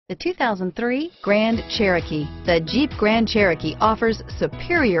The 2003 Grand Cherokee. The Jeep Grand Cherokee offers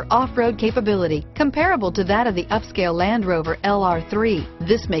superior off-road capability comparable to that of the upscale Land Rover LR3.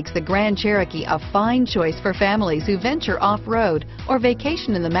 This makes the Grand Cherokee a fine choice for families who venture off-road or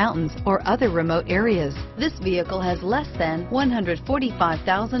vacation in the mountains or other remote areas. This vehicle has less than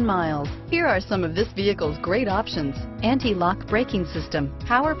 145,000 miles. Here are some of this vehicle's great options: anti-lock braking system,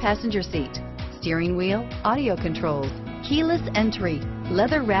 power passenger seat, steering wheel audio controls, keyless entry,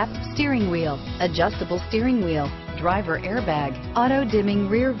 leather-wrapped steering wheel, adjustable steering wheel, driver airbag, auto-dimming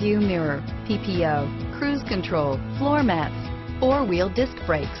rear view mirror, PPO, cruise control, floor mats, four-wheel disc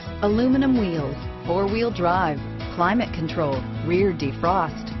brakes, aluminum wheels, four-wheel drive, climate control, rear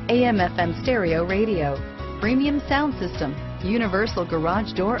defrost, AM/FM stereo radio, premium sound system, universal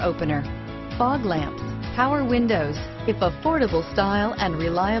garage door opener, fog lamps, power windows. If affordable style and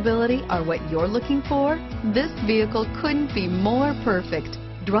reliability are what you're looking for, this vehicle couldn't be more perfect.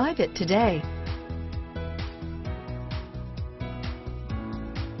 Drive it today.